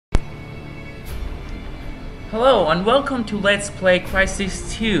Hello and welcome to Let's Play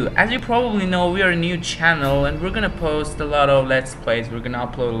Crysis 2. As you probably know, we are a new channel and we're gonna post a lot of Let's Plays. We're gonna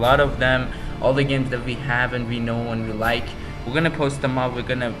upload a lot of them, all the games that we have and we know and we like. We're gonna post them up, we're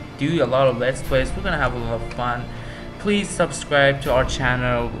gonna do a lot of Let's Plays, we're gonna have a lot of fun. Please subscribe to our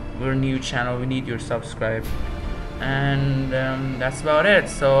channel. We're a new channel, we need your subscribe. And that's about it.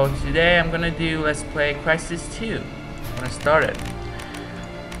 So today I'm gonna do Let's Play Crysis 2. I'm gonna start it.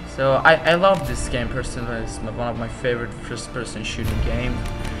 So I love this game personally. It's one of my favorite first-person shooting games.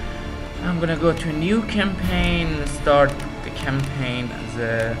 I'm gonna go to a new campaign, start the campaign as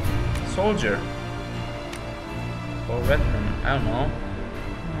a soldier or veteran. I don't know.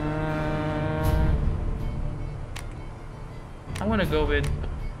 I'm gonna go with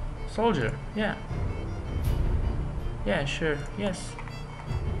soldier. Yeah, sure. Yes.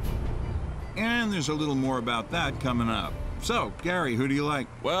 And there's a little more about that coming up. So, Gary, who do you like?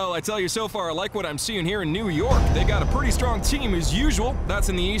 Well, I tell you so far, I like what I'm seeing here in New York. They got a pretty strong team as usual. That's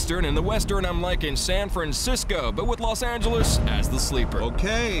in the Eastern, and the Western I'm liking San Francisco, but with Los Angeles as the sleeper.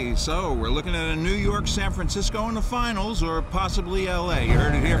 Okay, so we're looking at a New York, San Francisco in the finals, or possibly LA. You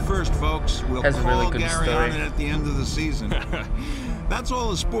heard it here first, folks. We'll That's call a really good Gary story. on it at the end of the season. That's all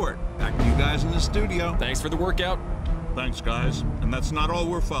the sport. Back to you guys in the studio. Thanks for the workout. Thanks, guys. And that's not all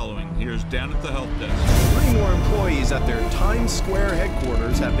we're following. Here's Dan at the help desk. 3 more employees at their Times Square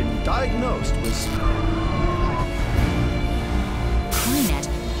headquarters have been diagnosed with... Crynet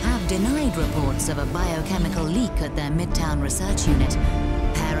have denied reports of a biochemical leak at their Midtown research unit.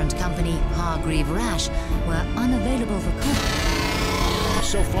 Parent company Hargreave Rash were unavailable for comment.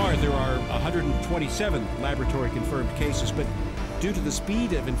 So far, there are 127 laboratory-confirmed cases, but due to the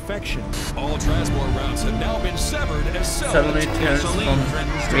speed of infection, All transport routes have now been severed as Suddenly it turns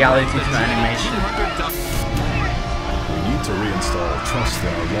from reality to animation. We need to reinstall trust in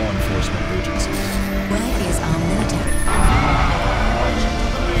our law enforcement agencies. Where is our military?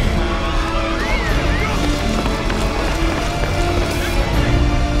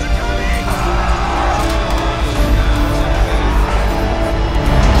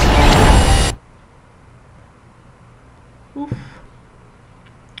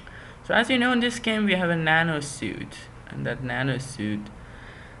 So as you know, in this game we have a nano suit, and that nano suit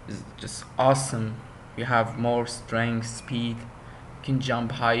is just awesome. You have more strength, speed, you can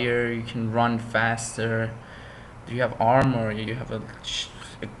jump higher, you can run faster. You have armor, you have a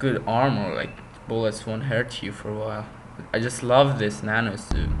good armor, like bullets won't hurt you for a while. I just love this nano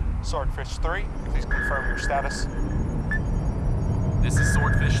suit. Swordfish 3, please confirm your status. This is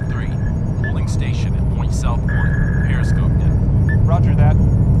Swordfish 3, holding station at point south 1, periscope depth. Roger that.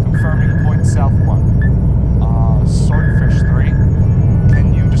 Confirming point south 1. Swordfish 3,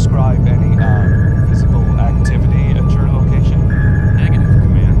 can you describe any visible activity at your location? Negative,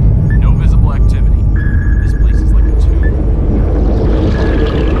 Command. No visible activity. This place is like a tomb.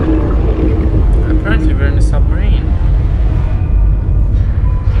 Apparently we're in a submarine.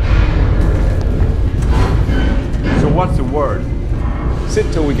 So what's the word?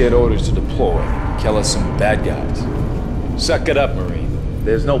 Sit till we get orders to deploy. Kill us some bad guys. Suck it up, Marine.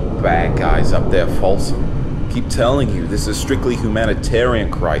 There's no bad guys up there, Folsom. Keep telling you, this is a strictly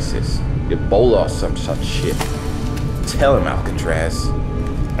humanitarian crisis. Ebola or some such shit. Tell him, Alcatraz.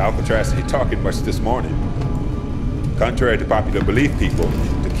 Alcatraz ain't talking much this morning. Contrary to popular belief, people,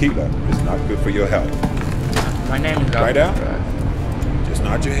 tequila is not good for your health. My name is Right, Al? Alcatraz. Just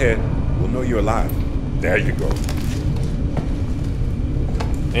nod your head. We'll know you're alive. There you go.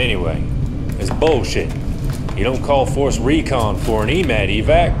 Anyway, it's bullshit. You don't call Force Recon for an EMAT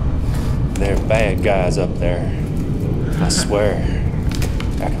evac. They're bad guys up there. I swear.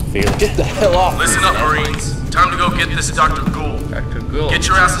 I can feel it. Get the hell off me. Listen up, Marines. Time to go get this Dr. Gould. Dr. Gould. Get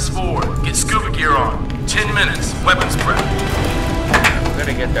your asses forward. Get scuba gear on. 10 minutes. Weapons prep. I'm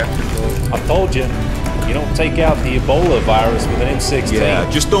gonna get Dr. Gould. I told you, you don't take out the Ebola virus with an M16.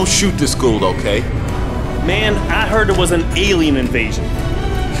 Yeah, just don't shoot this Gould, okay? Man, I heard there was an alien invasion.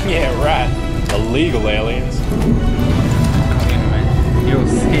 Yeah, right. Illegal aliens. You'll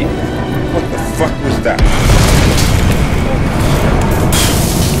see. What the fuck was that?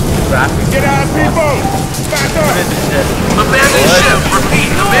 Get out, people! Back up! Abandon ship.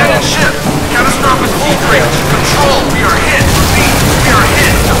 Repeat. Abandon ship. Catastrophic decrease. Control. We are hit. Repeat. We are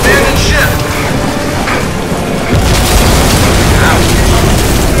hit. Abandon ship.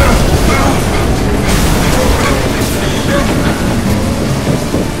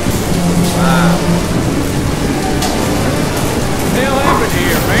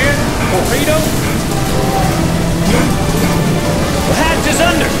 Torpedo? The hatch is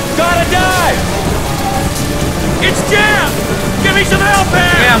under! Gotta dive! It's jammed! Give me some help here!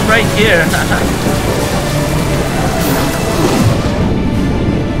 Yeah, I'm right here.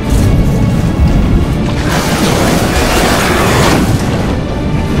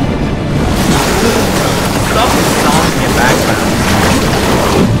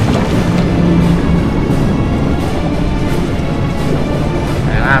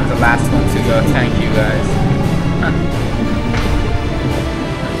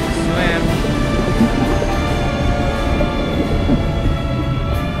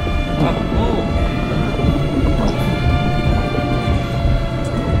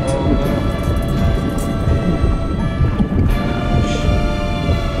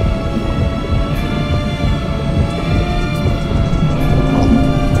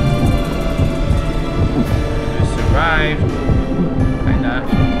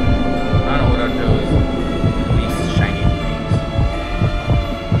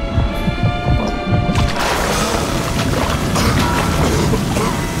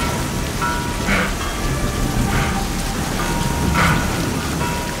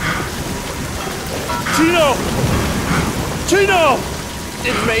 Chino! Chino!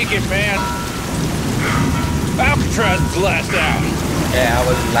 Didn't make it, man. Alcatraz is last out. Yeah, I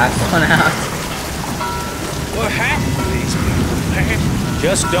was the last one out. What happened to these people, man?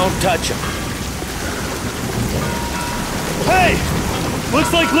 Just don't touch them. Hey!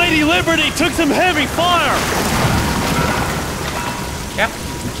 Looks like Lady Liberty took some heavy fire! Yep,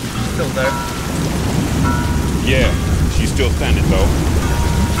 still there. Yeah, she's still standing though.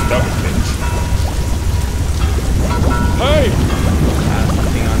 Stubborn bitch. Hey!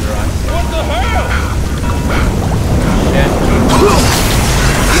 Something under us. What the hell?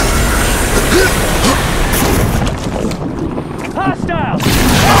 Hostile!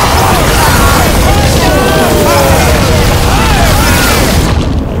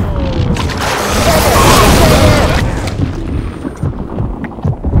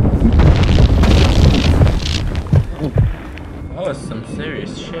 That was some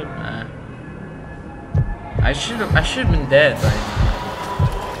serious shit, man. I should have been dead, like,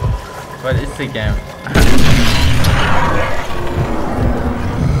 but it's a game.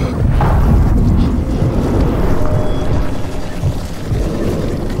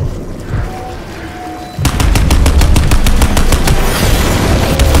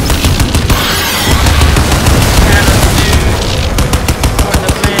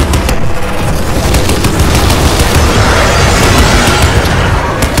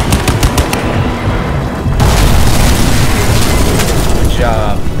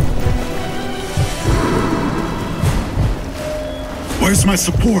 Where's my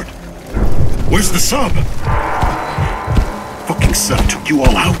support? Where's the sub? Fucking sub took you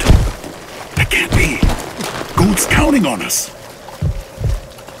all out? That can't be. Gould's counting on us.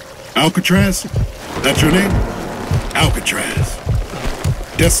 Alcatraz? That's your name? Alcatraz.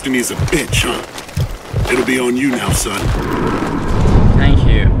 Destiny's a bitch, huh? It'll be on you now, son. Thank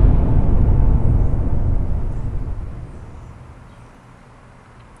you.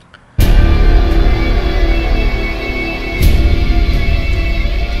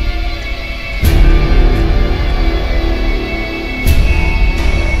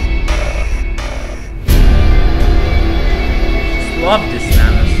 Love this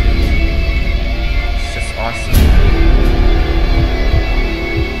nanosuit. It's just awesome.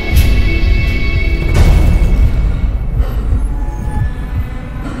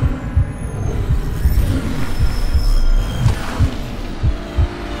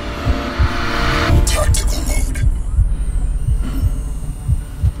 Tactical mode.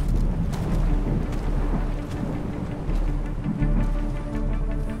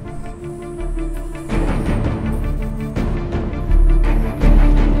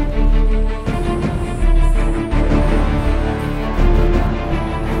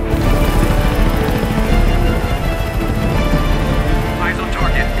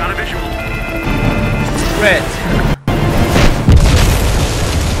 Red.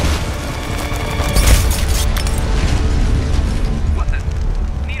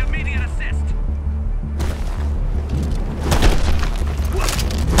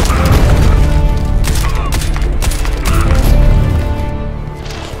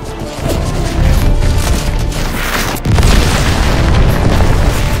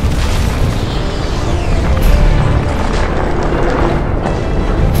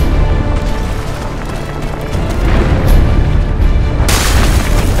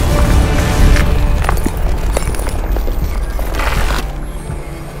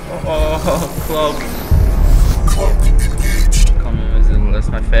 Cloak. Cloak engaged. Come invisible, that's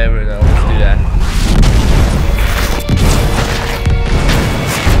my favorite. I always do that.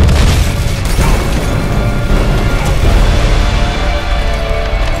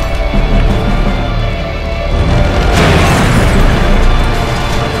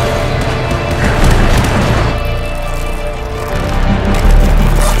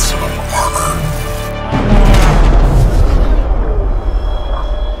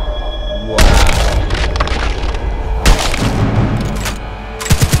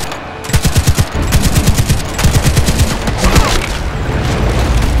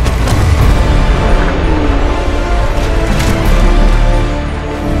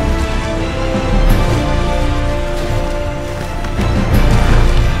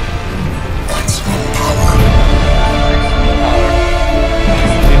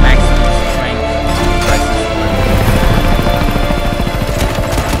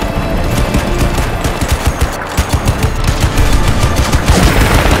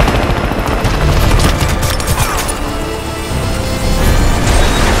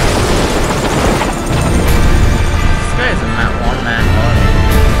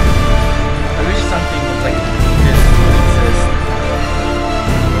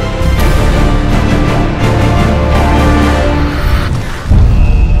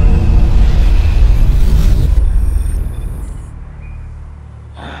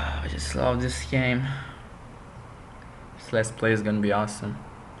 Just love this game. This Let's Play is gonna be awesome.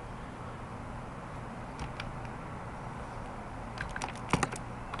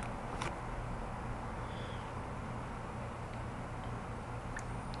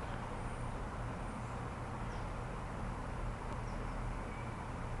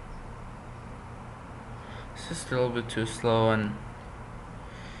 It's just a little bit too slow and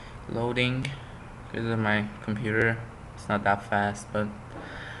loading because of my computer. It's not that fast, but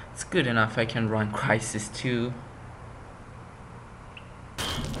it's good enough. I can run Crysis 2.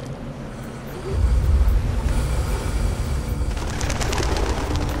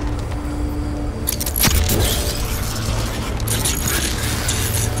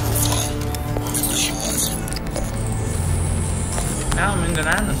 Now I'm in the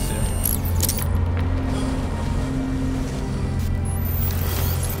nanosuit.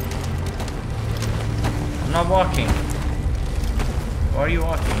 I'm not walking. Why are you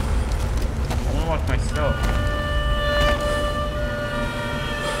walking? I wanna walk myself.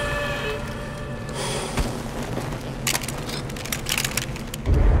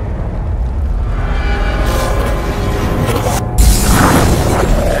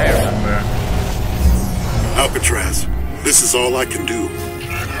 I remember. Alcatraz, this is all I can do.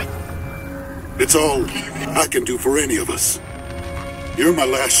 It's all I can do for any of us. You're my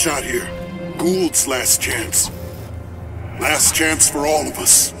last shot here. Gould's last chance. Last chance for all of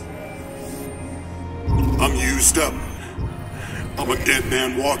us. I'm used up. I'm a dead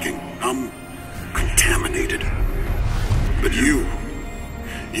man walking. I'm contaminated. But you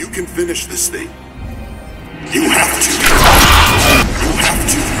can finish this thing. You have to. You have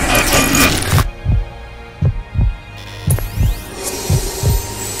to.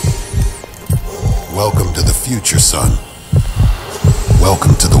 Welcome to the future, son.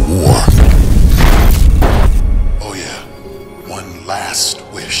 Welcome to the war. Oh yeah, one last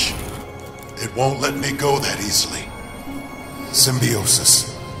wish. It won't let me go that easily.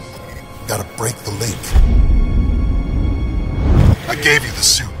 Symbiosis. Gotta break the link. I gave you the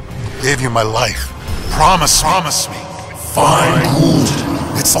suit. Gave you my life. Promise me. Fine, Gould.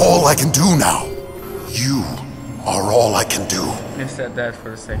 It's all I can do now. You are all I can do. You said that for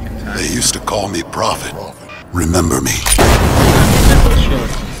the second time. They used to call me Prophet. Remember me.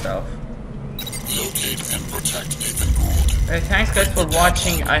 Locate and protect Nathan Gould. Hey, thanks guys for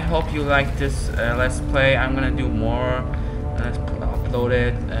watching. I hope you like this Let's Play. I'm gonna do more. Let's upload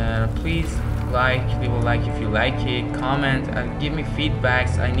it. Please leave a like if you like it. Comment and give me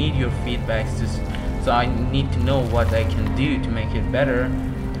feedbacks. I need your feedbacks so I need to know what I can do to make it better.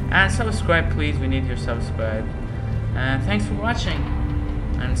 And subscribe, please. We need your subscribe. And thanks for watching.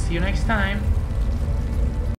 And see you next time.